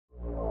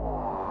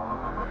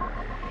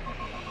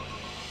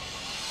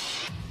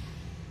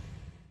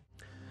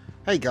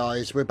Hey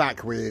guys, we're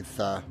back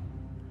with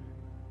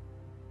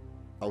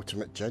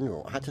Ultimate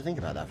General. I had to think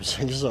about that for a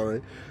second,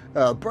 sorry.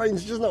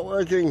 Brain's just not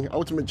working.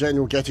 Ultimate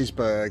General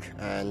Gettysburg.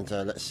 And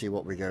let's see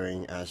what we're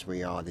going as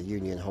we are. The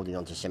Union holding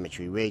on to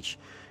Cemetery Ridge.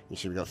 You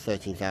see we've got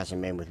 13,000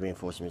 men with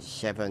reinforcements of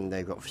 7.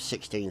 They've got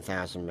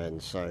 16,000 men.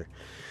 So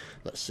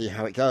let's see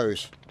how it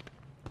goes.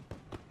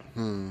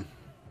 We've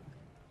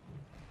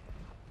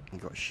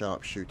got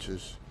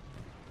sharpshooters.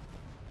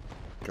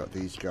 Got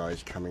these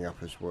guys coming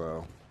up as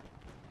well.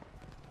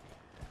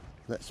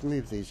 Let's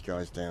move these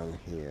guys down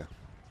here.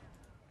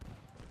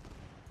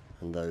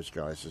 And those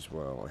guys as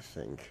well, I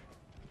think.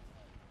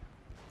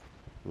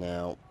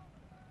 Now,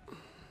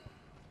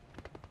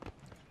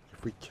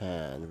 if we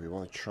can, we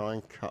want to try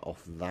and cut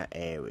off that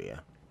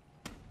area.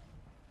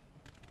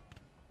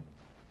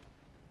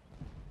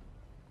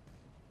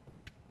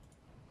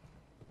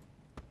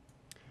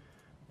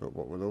 But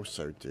what we'll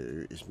also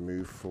do is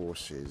move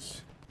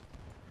forces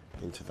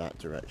into that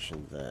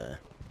direction there.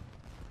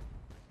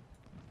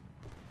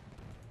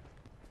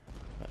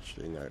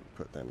 Actually, no,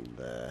 put them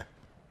there.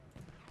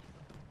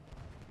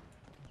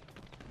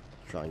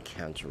 Try and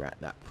counteract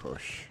that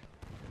push.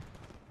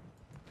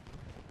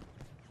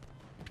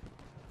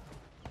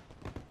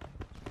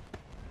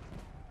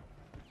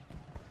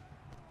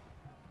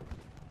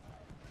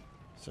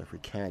 So if we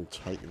can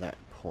take that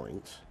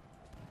point,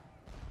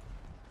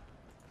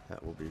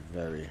 that will be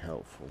very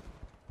helpful.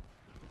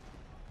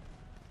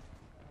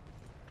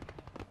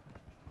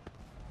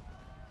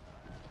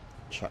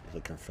 Chuck the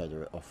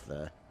Confederate off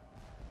there.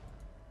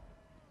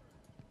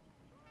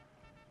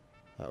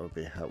 That would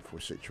be a helpful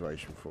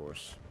situation for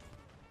us.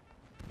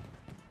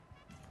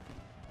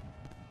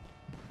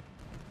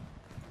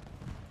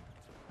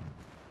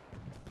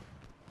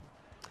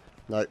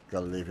 Nope,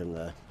 gotta leave him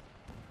there.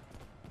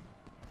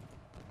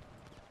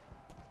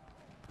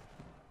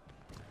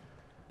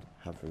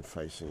 Have him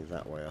facing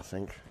that way, I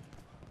think.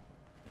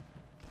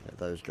 Get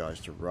those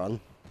guys to run.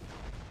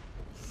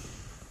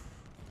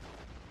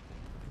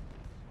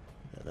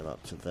 Get them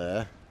up to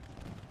there.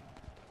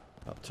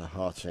 Up to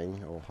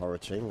Harting or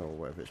Horriting or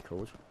whatever it's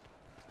called.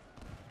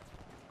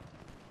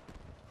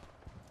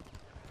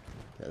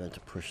 Get them to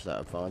push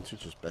that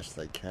advantage as best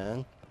they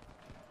can.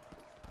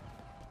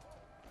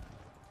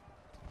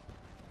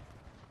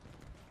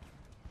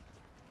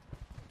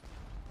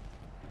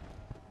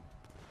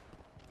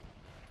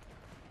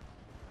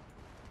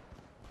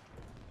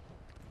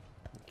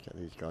 Get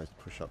these guys to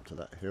push up to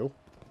that hill.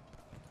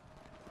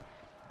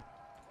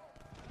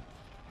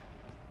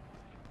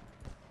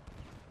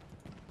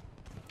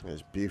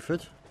 There's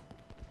Buford.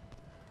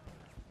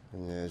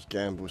 And there's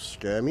Gamble's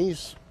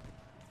skirmies.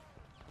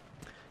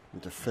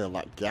 And to fill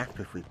that gap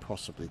if we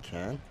possibly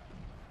can.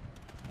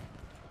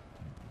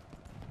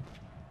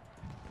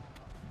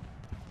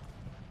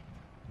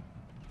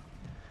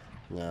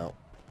 Now,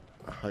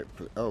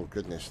 hopefully... Oh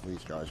goodness,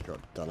 these guys got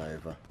done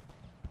over.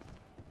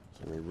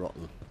 It's going to be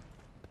rotten.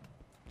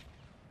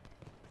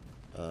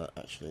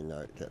 Actually,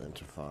 no, get them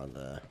to fire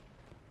there.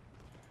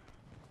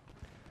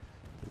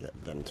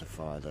 Get them to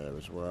fire there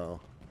as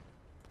well.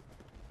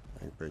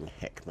 And bring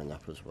Heckman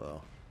up as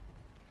well.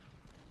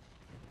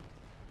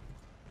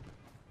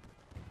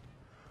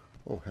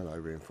 Oh, hello,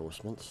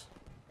 reinforcements.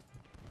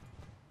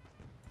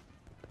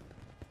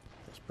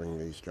 Let's bring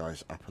these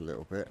guys up a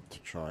little bit to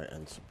try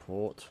and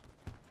support.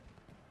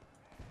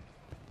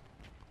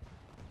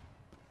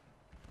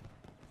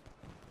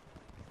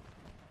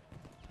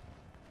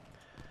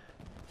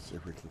 See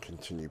if we can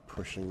continue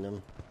pushing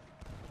them.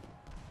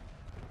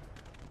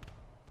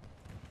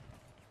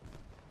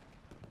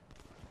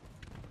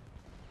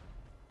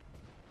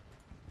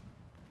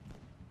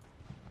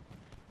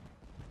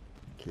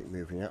 Keep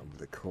moving up with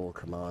the corps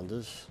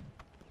commanders.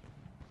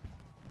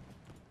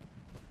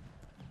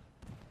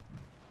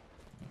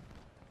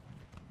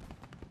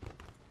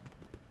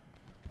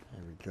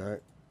 There we go.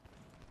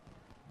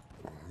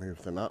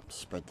 Move them up,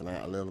 spread them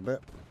out a little bit.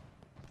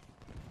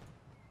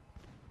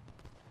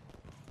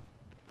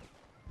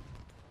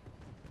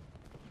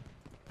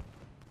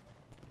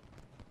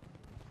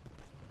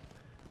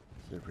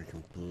 See if we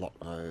can block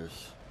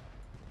those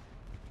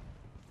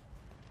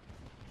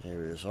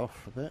areas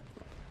off a bit.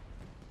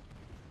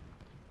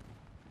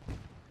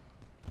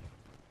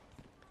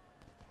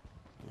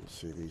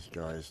 See these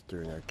guys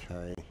doing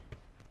okay.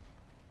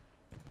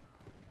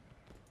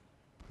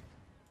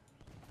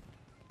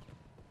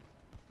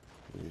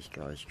 These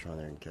guys trying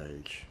to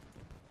engage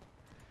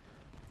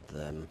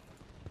them.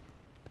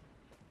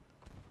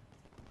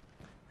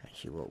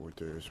 Actually, what we'll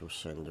do is we'll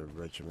send a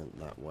regiment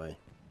that way.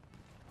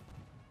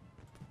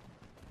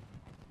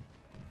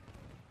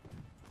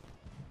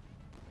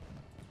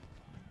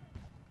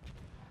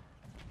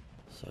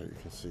 So you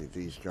can see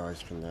these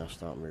guys can now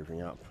start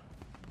moving up.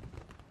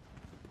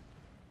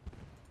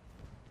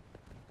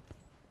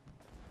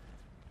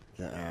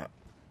 Get our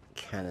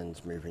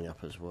cannons moving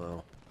up as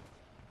well.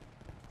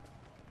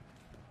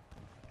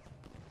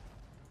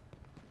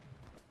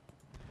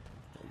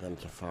 Get them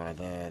to fire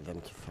there,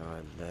 them to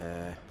fire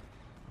there,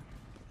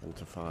 them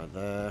to fire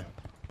there.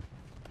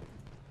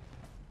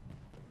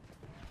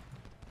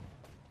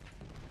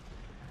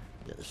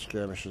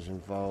 skirmishers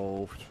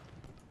involved.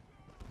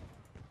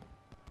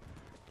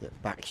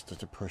 Get Baxter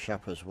to push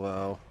up as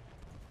well.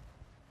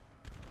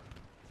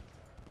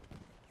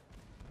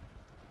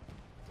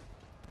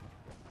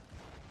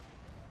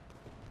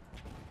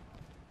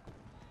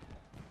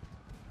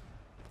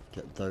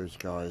 Get those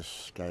guys,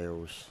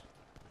 Scales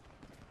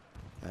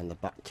and the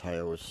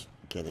Bucktails,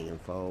 getting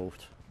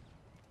involved.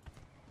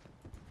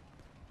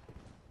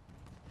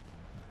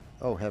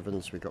 Oh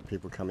heavens, we've got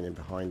people coming in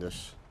behind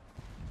us.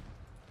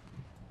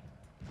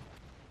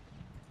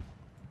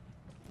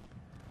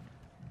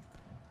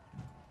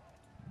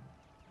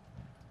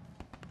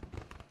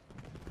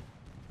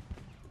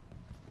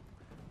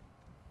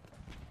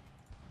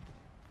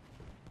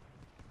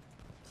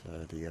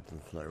 So the ebb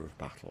and flow of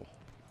battle.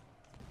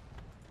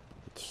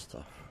 Good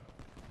stuff.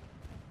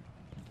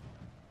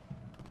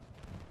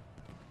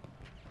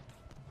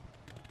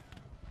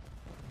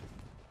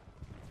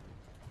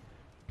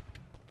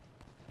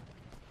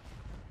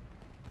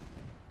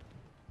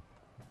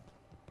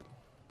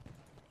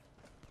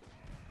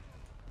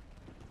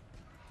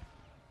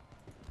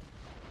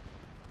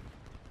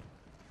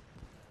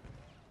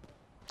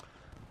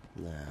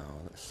 Now,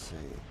 let's see.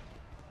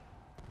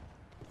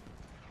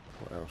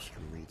 What else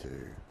can we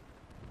do?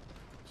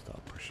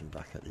 Start pushing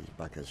back at these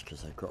buggers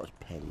because they've got us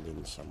penned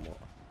in somewhat.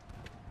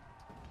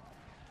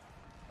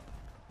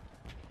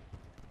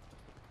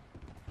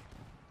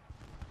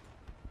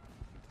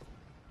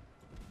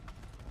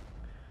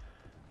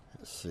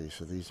 Let's see,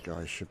 so these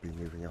guys should be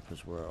moving up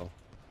as well.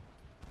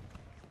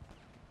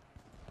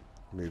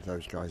 Move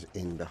those guys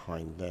in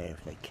behind there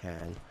if they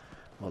can,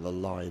 while the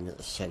line at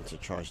the centre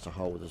tries to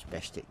hold as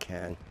best it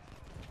can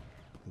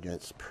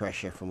against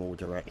pressure from all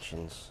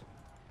directions.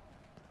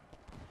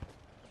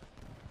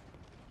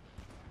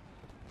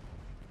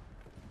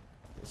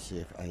 Let's see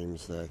if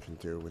Ames there can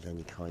deal with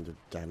any kind of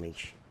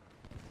damage.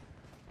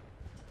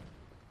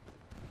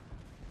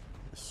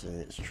 Let's see,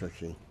 it's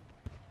tricky.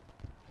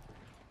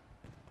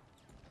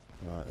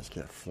 Right, let's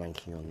get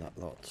flanking on that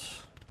lot.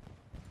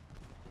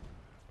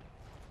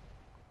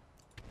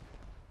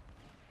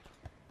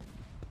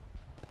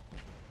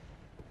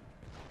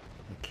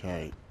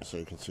 Okay, so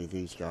you can see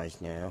these guys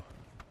now.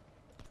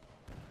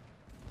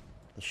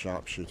 The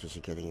sharpshooters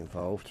are getting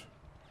involved.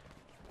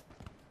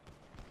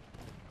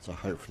 So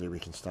hopefully we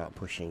can start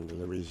pushing the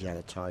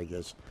Louisiana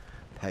Tigers,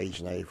 Page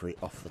and Avery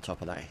off the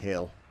top of that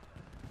hill.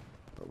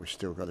 But we've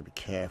still got to be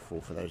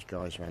careful for those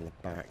guys around the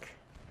back.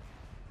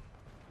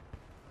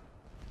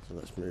 So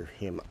let's move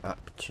him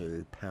up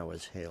to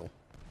Powers Hill.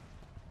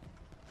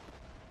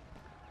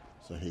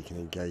 So he can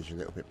engage a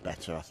little bit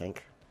better, I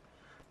think.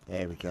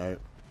 There we go.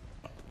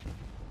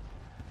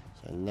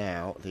 So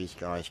now these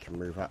guys can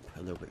move up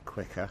a little bit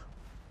quicker.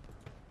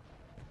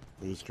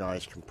 These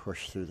guys can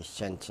push through the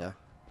centre.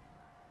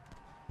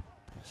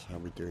 So how are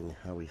we doing?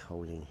 How are we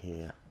holding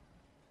here?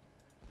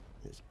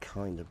 It's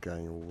kind of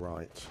going all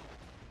right.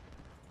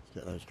 Let's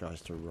get those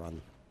guys to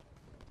run.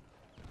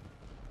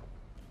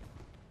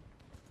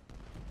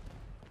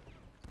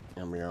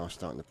 And we are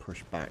starting to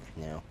push back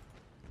now.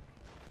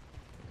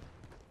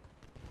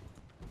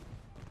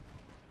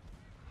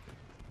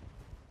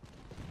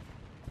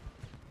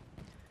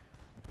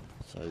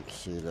 So you can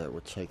see that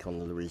we'll take on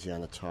the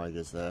Louisiana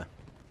Tigers there.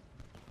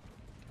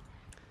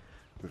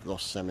 We've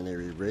lost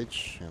Seminary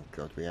Ridge. Oh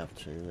god, we have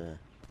to there.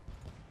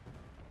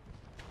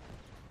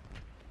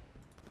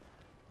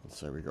 And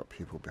so we've got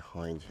people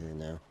behind here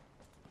now.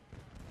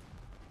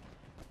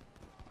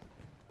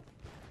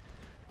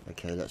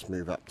 Okay, let's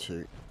move up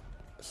to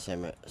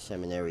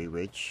Seminary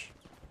Ridge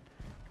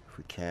if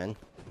we can.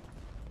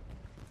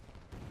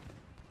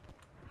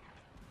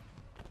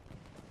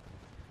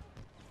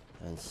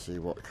 And see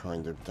what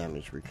kind of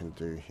damage we can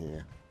do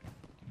here.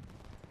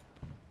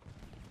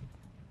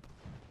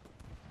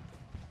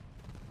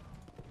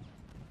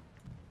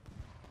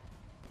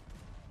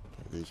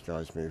 Get these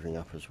guys moving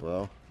up as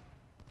well.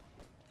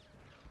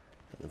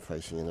 Get them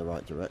facing in the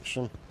right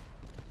direction.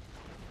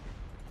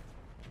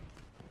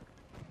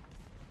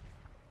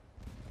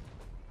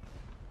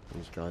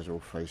 These guys are all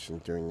facing,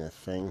 doing their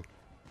thing.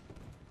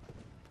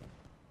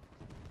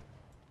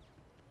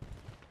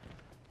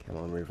 Come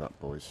on, move up,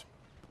 boys.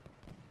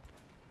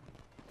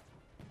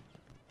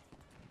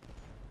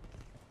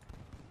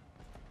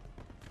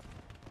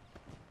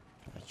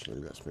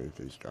 Actually, let's move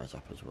these guys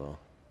up as well.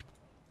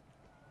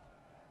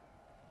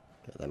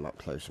 Get them up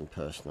close and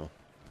personal.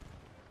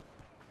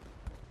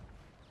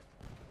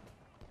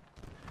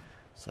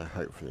 So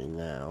hopefully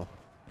now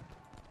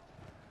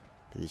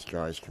these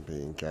guys can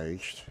be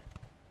engaged.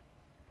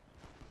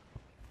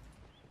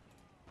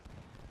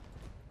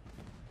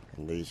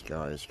 And these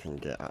guys can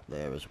get up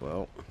there as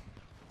well.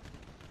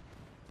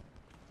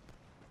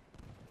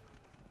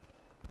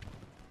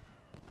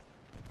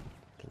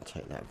 Can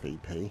take that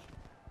VP.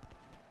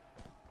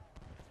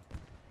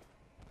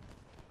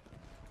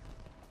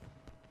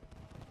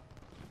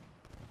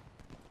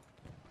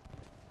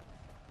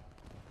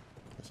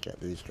 Let's get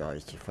these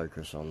guys to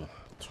focus on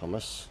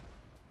Thomas.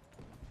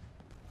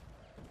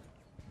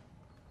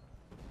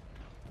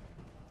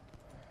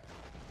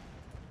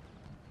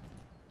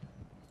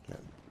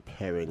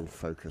 Perrin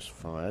focus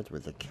fired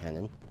with the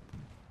cannon.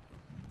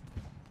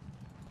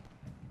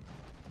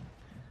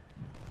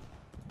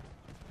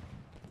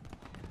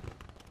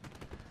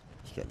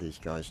 Let's get these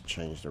guys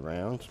changed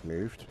around,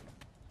 moved.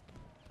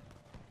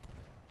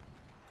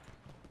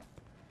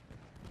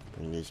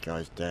 Bring these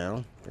guys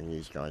down, bring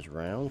these guys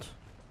round.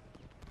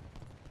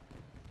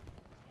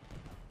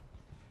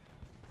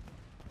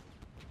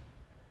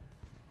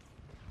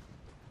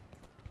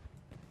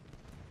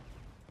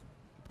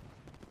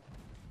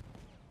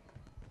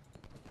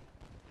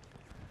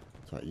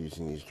 Start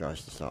using these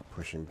guys to start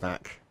pushing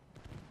back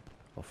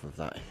off of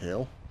that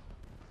hill,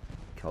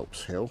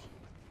 Culp's Hill.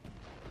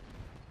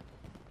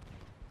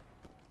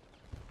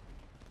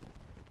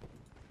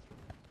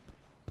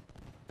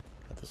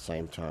 At the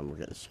same time, we'll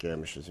get the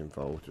skirmishers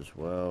involved as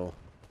well.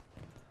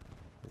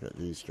 We'll get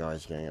these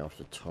guys going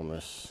after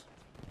Thomas.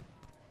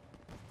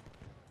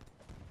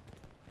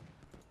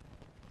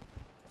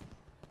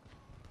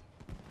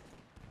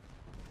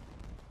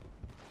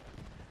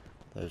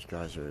 Those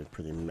guys are in a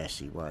pretty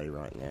messy way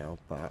right now,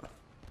 but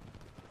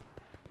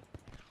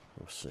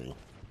we'll see.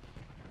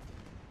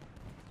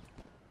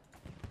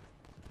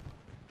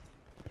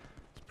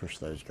 Let's push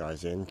those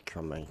guys in,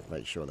 come and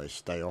make sure they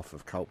stay off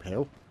of Culp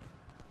Hill.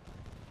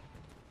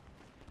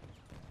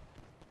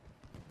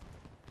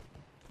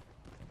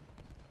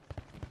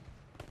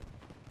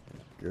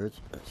 Good,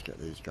 let's get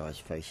these guys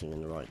facing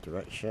in the right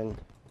direction.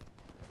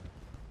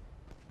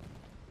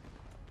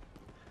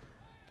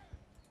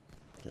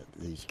 Get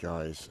these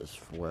guys as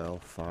well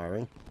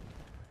firing.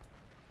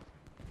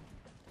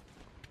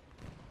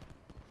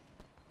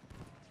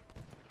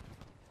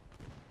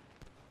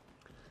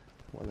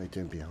 What are they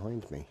doing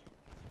behind me?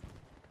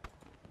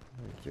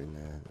 What are they doing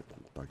there,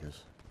 buggers?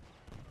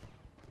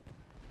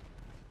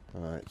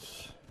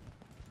 Alright.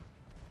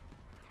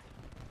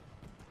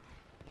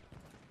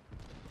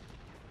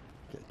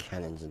 Get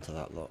cannons into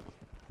that lot.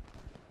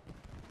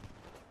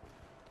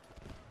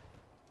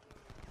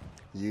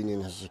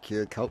 Union has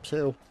secured Culp's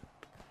Hill.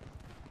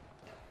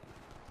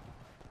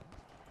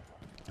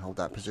 Hold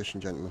that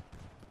position, gentlemen.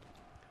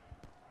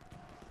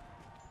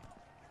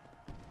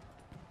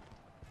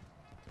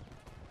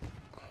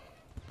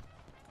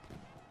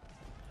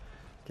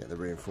 Get the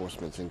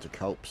reinforcements into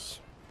Culp's.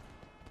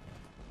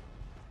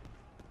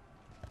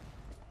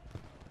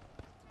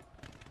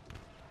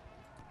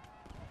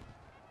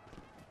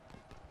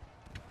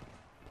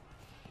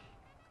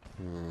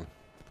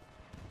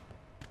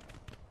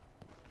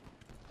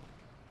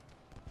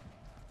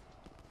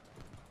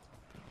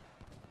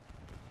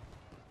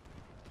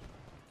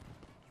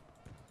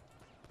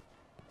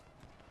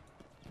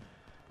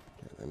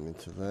 Them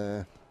into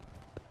there.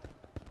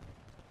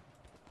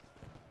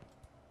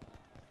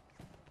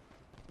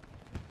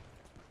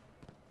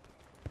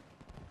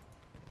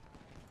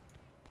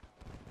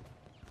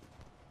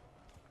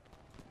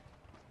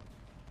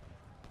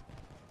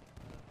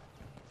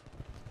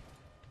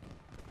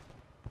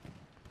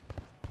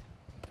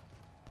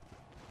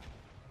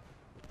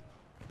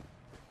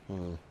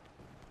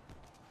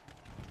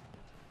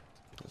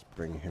 Let's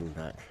bring him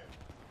back.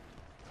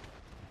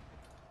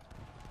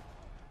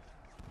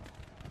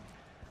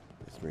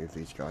 Move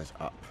these guys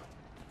up.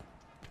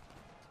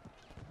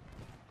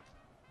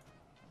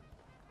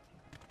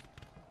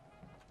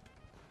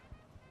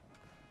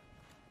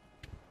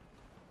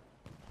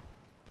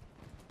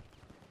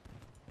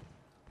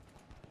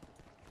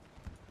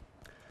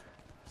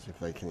 See if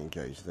they can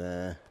engage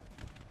there.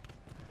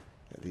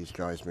 Get these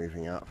guys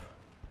moving up.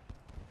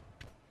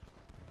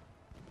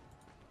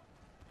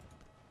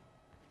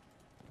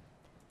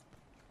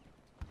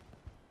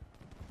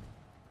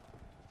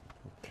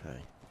 Okay.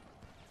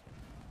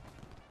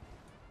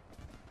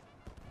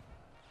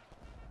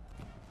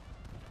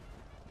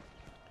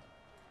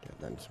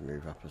 Them to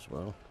move up as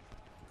well.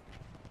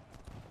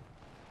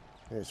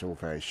 It's all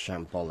very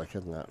shambolic,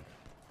 isn't it?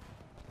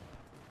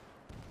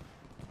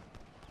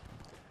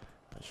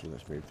 Actually,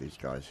 let's move these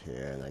guys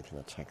here and they can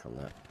attack on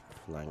that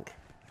flank.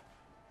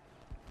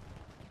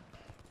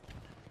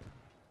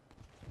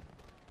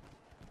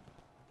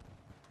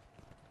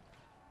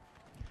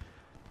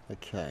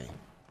 Okay.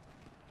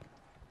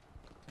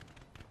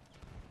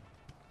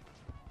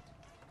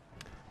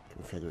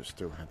 Confederates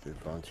still have the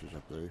advantage, I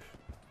believe.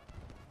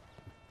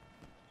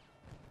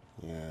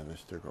 Yeah, they've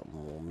still got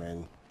more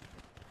men.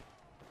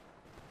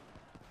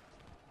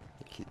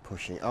 They keep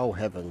pushing. Oh,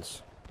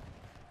 heavens.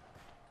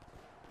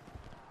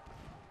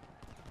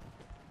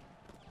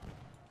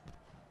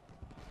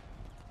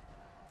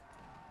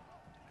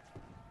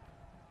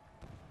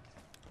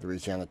 The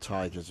Louisiana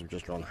Tigers have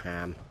just gone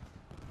ham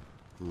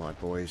on my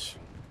boys.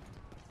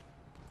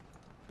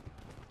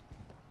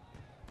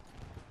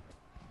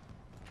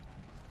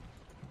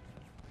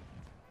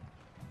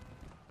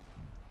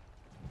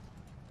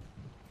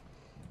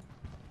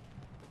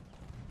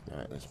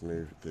 Right, let's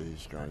move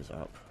these guys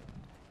up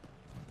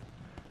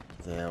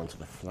there onto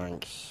the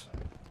flanks.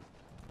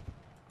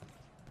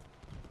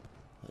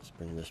 Let's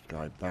bring this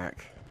guy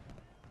back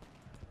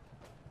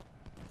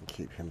and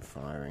keep him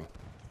firing.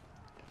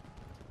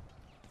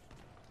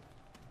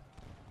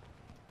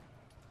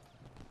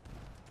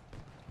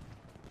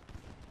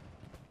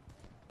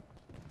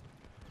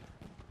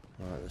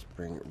 Right, let's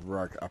bring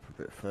Rug up a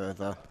bit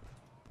further.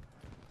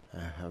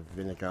 Have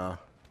Vinegar,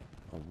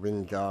 or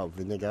Vinegar,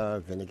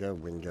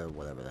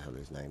 whatever the hell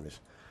his name is,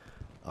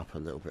 up a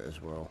little bit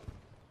as well.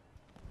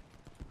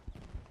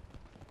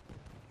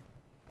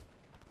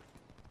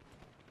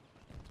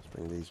 Let's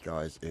bring these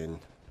guys in,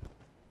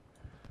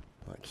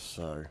 like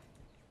so.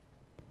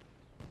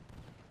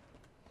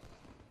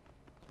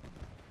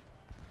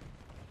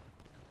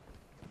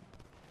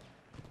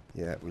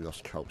 Yeah, we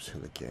lost Culp's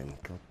Hill again.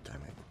 God damn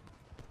it.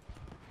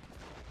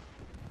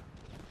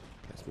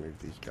 Let's move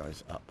these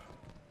guys up.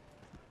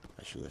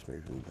 Actually, let's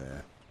move them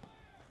there.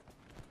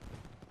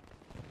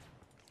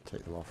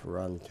 Take them off a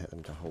run, get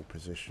them to hold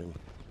position.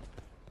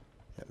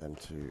 Get them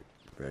to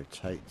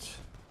rotate. So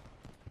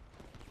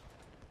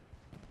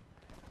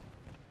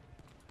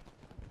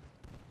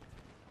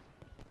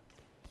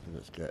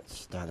let's get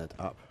Standard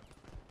up.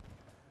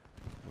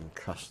 And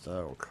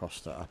Costa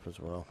up as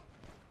well.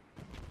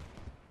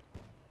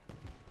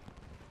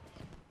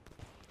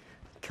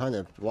 Kind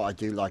of what I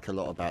do like a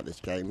lot about this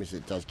game is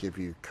it does give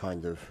you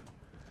kind of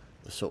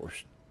the sort of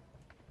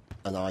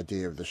an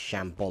idea of the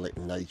shambolic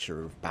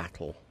nature of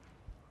battle,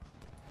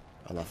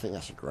 and I think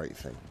that's a great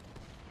thing.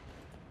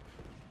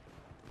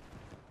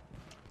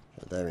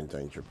 But they're in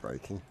danger of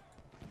breaking.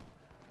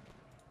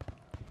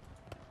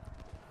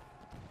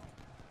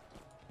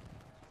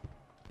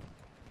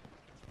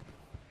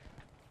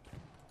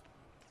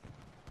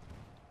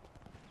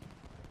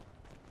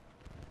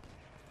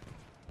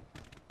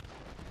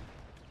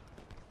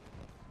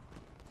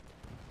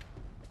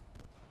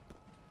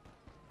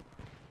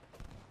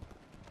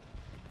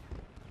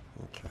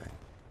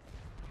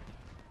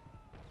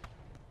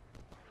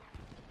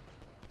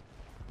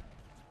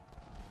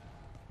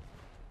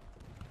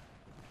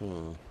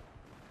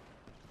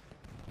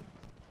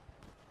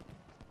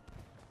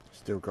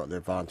 Still got the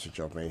advantage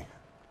of me,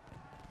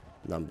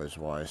 numbers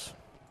wise.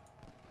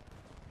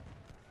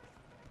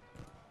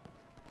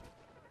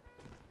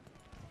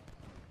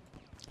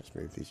 Let's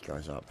move these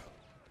guys up.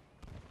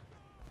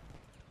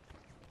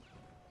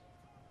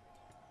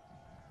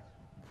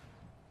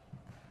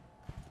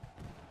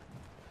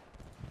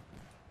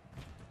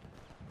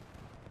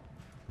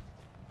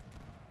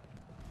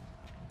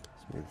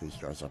 Let's move these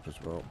guys up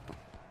as well.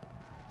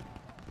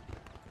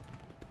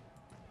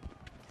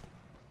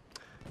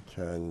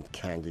 Turn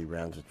candy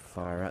rounded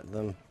fire at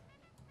them.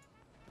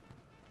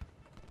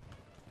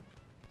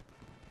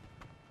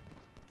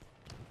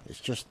 It's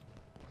just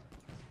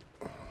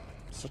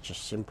such a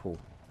simple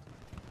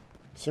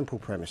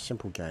premise,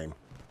 simple game,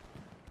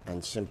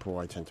 and simple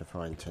I tend to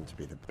find tend to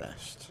be the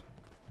best.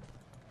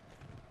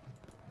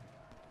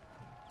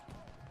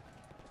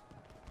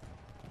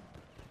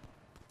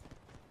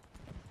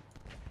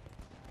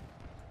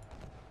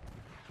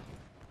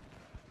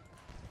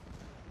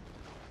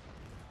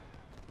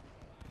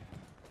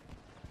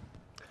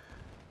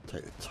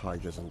 Take the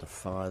Tigers under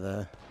fire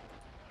there.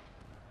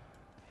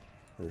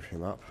 Move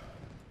him up.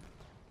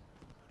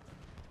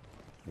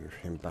 Move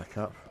him back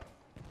up.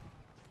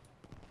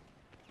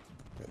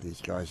 Get these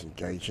guys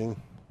engaging.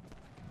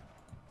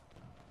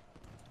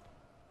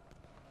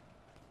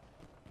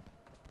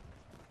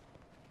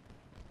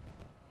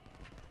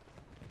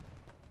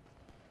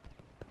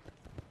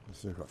 We've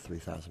still got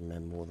 3,000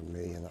 men more than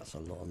me, and that's a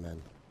lot of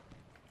men.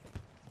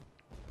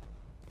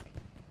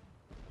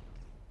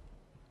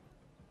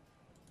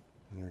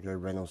 There we go,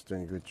 Reynolds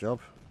doing a good job.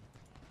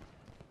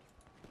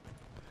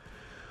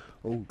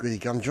 All goody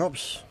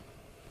gumdrops.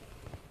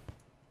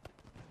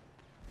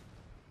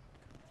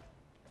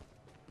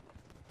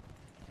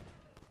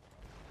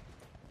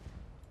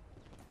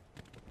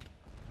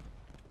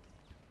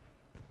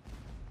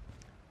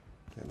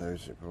 Get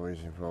those boys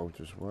involved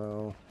as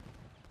well.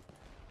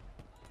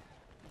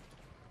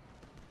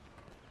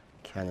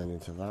 Cannon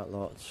into that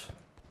lot.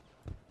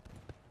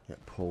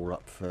 Get Paul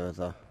up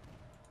further.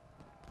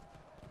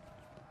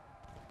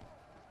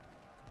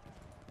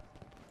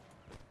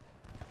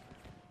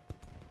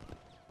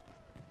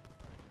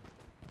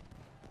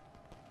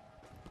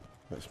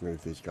 Let's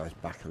move these guys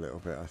back a little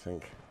bit, I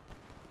think.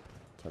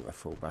 Take my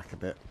full back a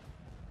bit.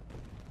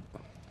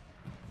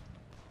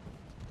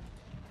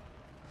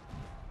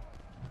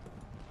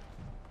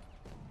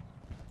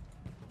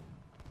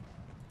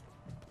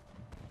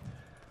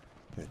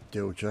 Get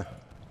Dilger.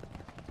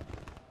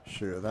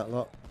 Shoot at that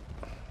lot.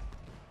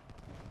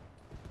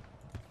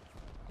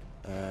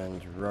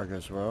 And Rug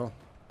as well.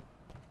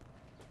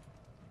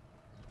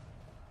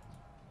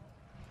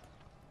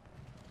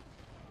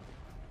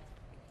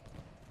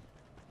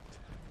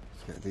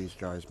 Get these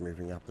guys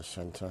moving up the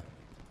centre,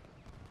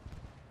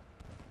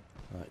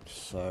 like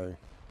so.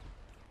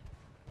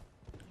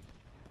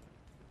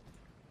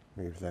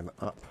 Move them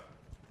up,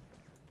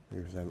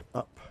 move them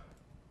up,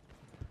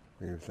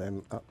 move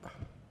them up.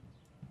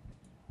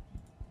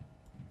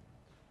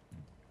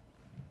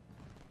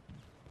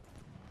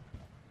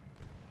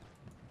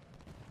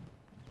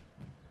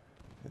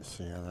 Let's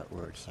see how that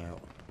works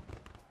out.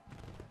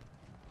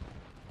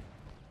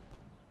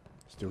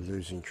 Still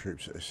losing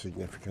troops at a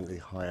significantly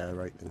higher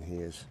rate than he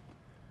is.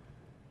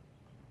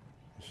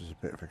 This is a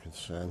bit of a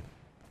concern.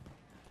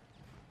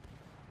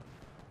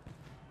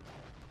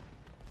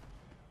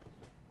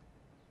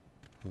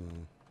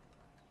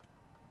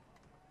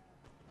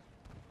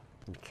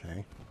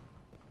 Okay.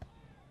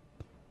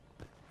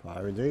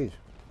 Fire indeed.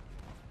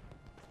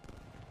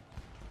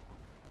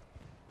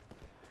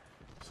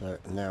 So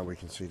now we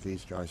can see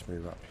these guys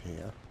move up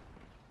here.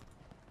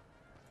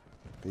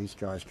 These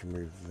guys can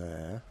move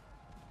there.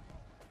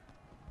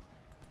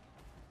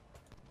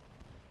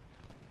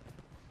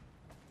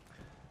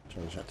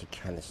 Change that to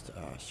canister.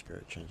 Ah, screw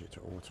it. Change it to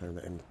auto.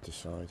 Let him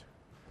decide.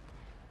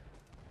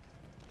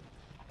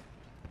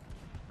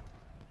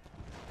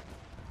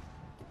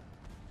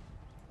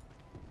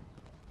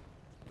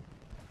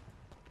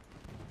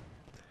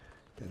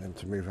 Get them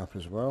to move up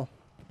as well.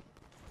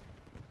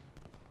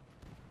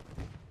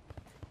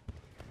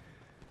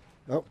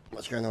 Oh,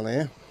 what's going on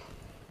here?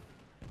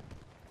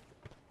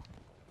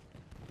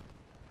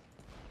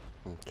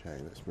 Okay,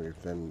 let's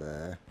move them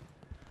there.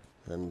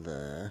 Them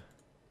there.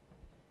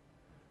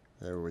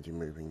 They're already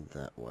moving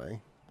that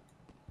way.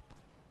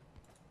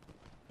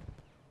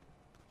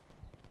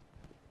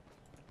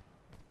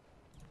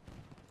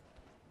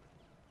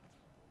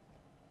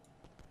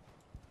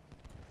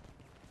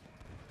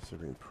 So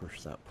we can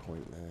push that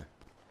point there.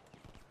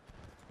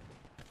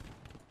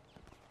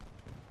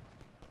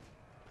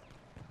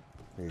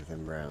 Move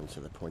them round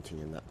so they're pointing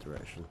in that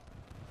direction.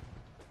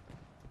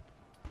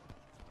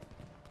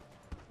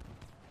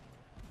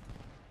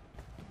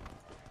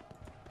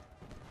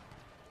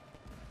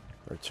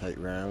 Rotate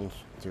round,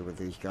 deal with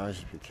these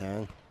guys if you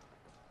can.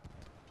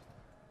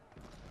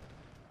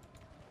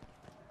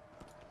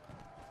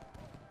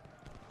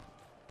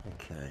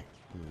 Okay.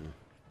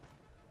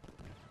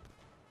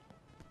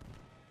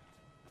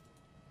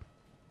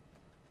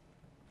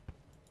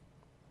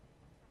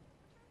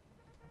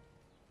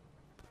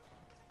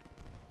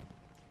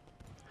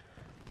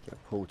 Get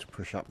Paul to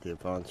push up the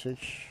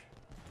advantage.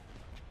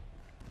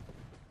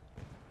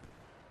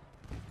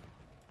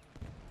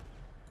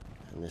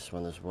 And this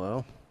one as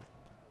well.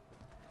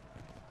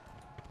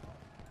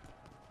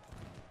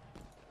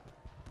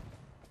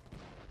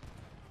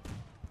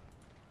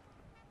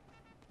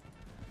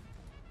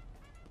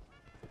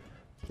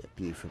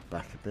 Buford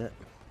back a bit.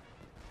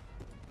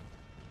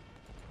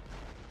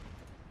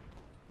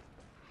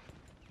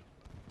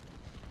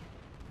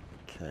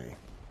 Okay.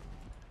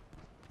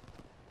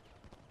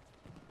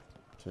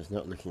 So it's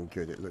not looking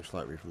good. It looks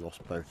like we've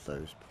lost both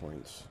those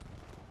points.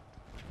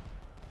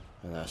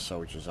 And our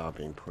soldiers are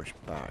being pushed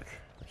back,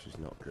 which is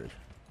not good.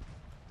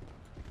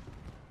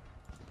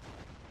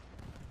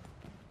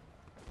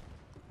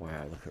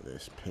 Wow, look at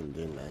this. Pinned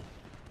in there.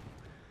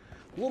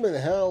 Woman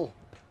hell!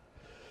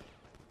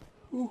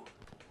 Ooh.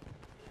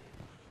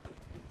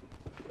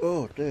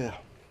 Oh dear.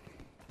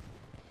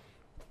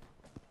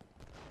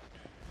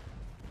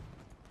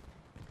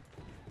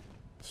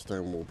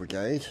 Stonewall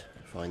Brigade,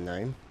 fine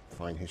name,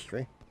 fine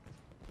history.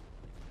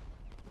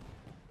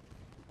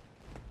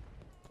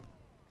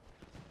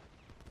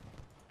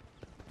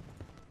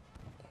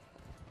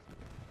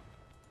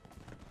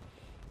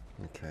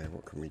 Okay,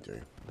 what can we do?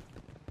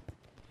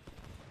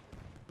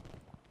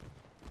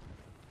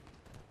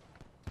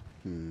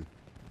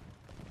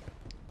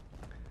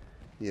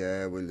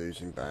 Yeah, we're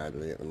losing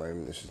badly at the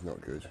moment. This is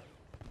not good.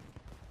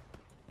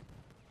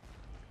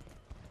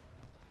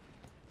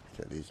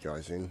 Get these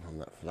guys in on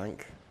that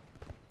flank.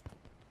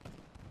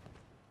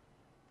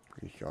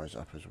 These guys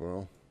up as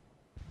well.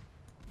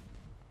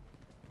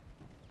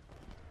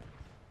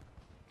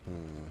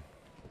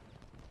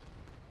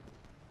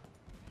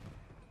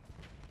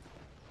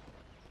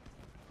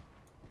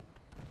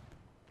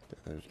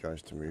 Get those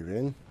guys to move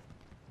in.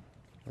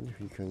 I wonder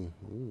if you can...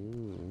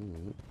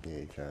 yeah,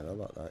 you can. I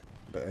like that.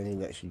 But only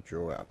lets you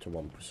draw it up to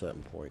one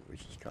certain point,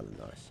 which is kind of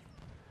nice.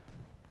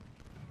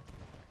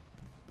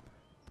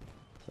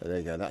 So there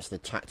you go. That's the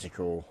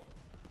tactical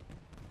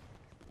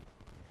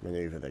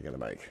maneuver they're going to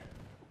make.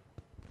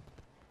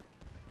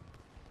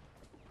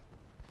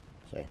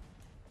 See?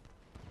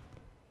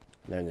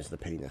 Known as the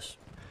penis.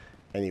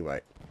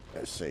 Anyway,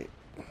 let's see.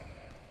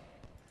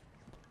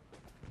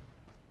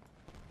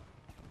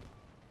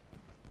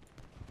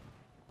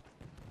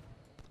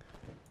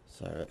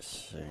 So let's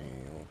see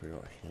what we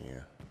got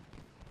here.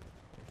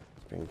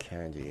 Let's bring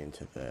Candy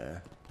into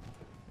there.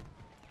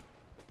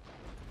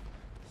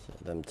 So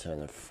let them turn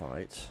and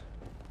fight.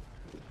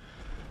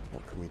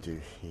 What can we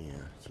do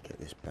here to get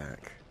this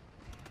back?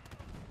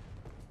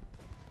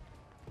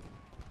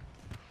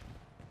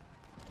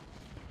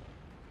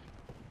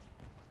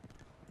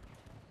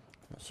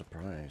 Not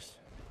surprised.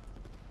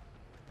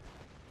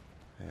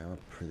 They are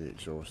pretty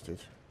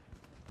exhausted.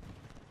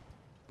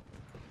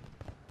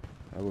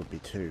 I would be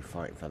too,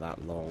 fighting for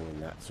that long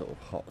in that sort of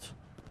hot,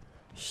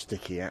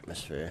 sticky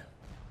atmosphere.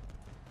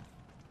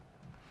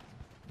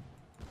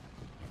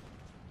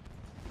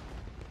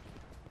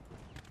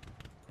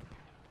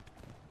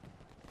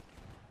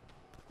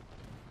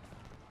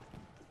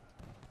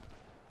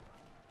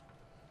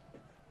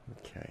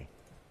 Okay.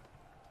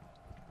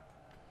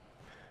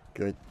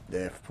 Good,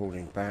 they're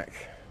pulling back.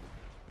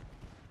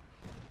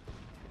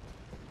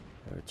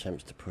 Their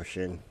attempts to push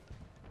in.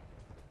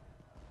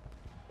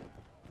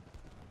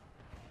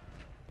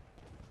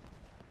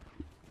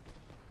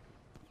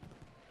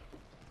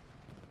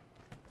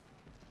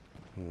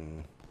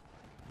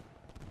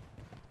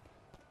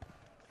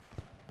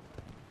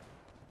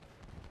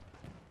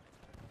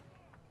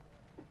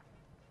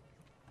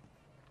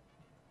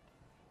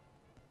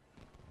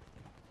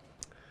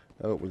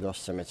 Oh, we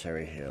lost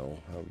Cemetery Hill.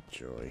 Oh,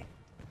 joy.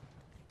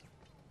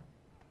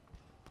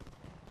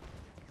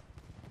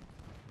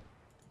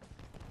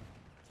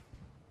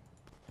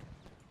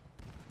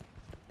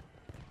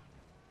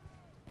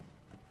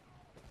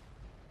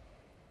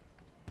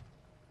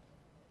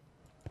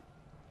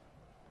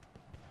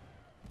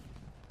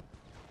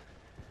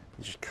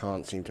 You just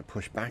can't seem to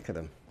push back at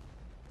them.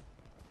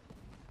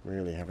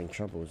 Really having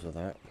troubles with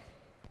that.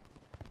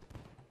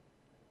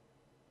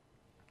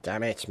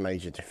 Damn it,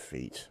 major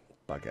defeat.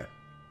 Bugger.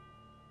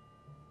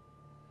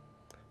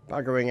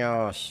 Buggering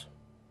arse.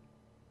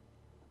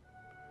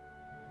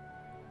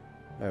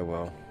 Oh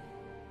well.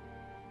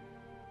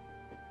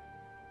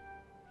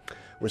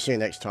 We'll see you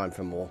next time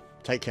for more.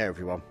 Take care,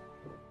 everyone.